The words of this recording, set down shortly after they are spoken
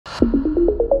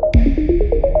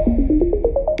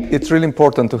It's really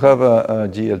important to have a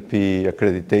GLP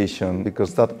accreditation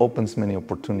because that opens many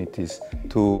opportunities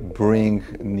to bring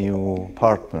new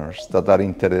partners that are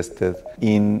interested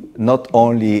in not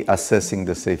only assessing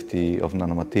the safety of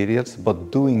nanomaterials,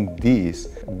 but doing this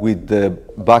with the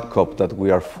backup that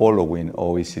we are following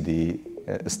OECD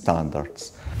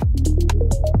standards.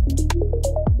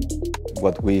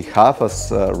 What we have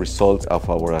as results of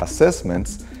our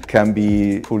assessments can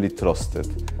be fully trusted.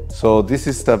 So this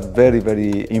is a very,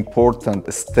 very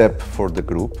important step for the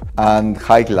group and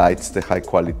highlights the high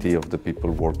quality of the people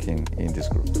working in this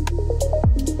group.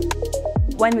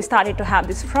 When we started to have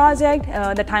this project,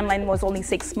 the timeline was only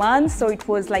 6 months, so it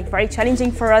was like very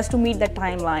challenging for us to meet that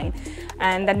timeline.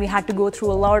 And then we had to go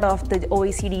through a lot of the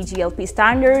OECD GLP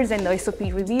standards and the SOP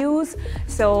reviews.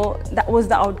 So that was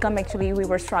the outcome actually we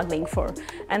were struggling for.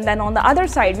 And then on the other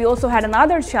side, we also had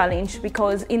another challenge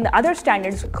because in the other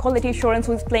standards, quality assurance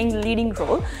was playing the leading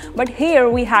role. But here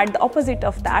we had the opposite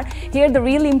of that. Here the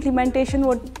real implementation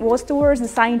was towards the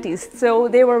scientists. So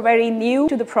they were very new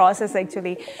to the process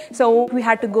actually. So we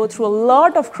had to go through a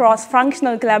lot of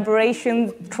cross-functional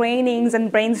collaboration, trainings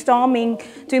and brainstorming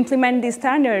to implement this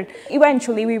standard.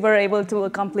 Eventually, we were able to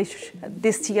accomplish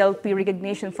this GLP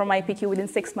recognition from IPQ within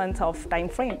 6 months of time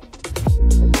frame.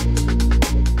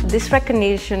 This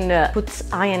recognition puts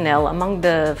INL among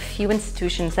the few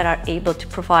institutions that are able to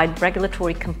provide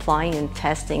regulatory compliant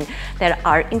testing that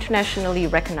are internationally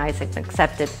recognized and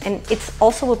accepted. And it's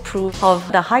also a proof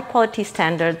of the high quality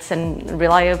standards and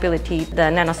reliability the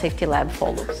Nanosafety Lab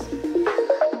follows.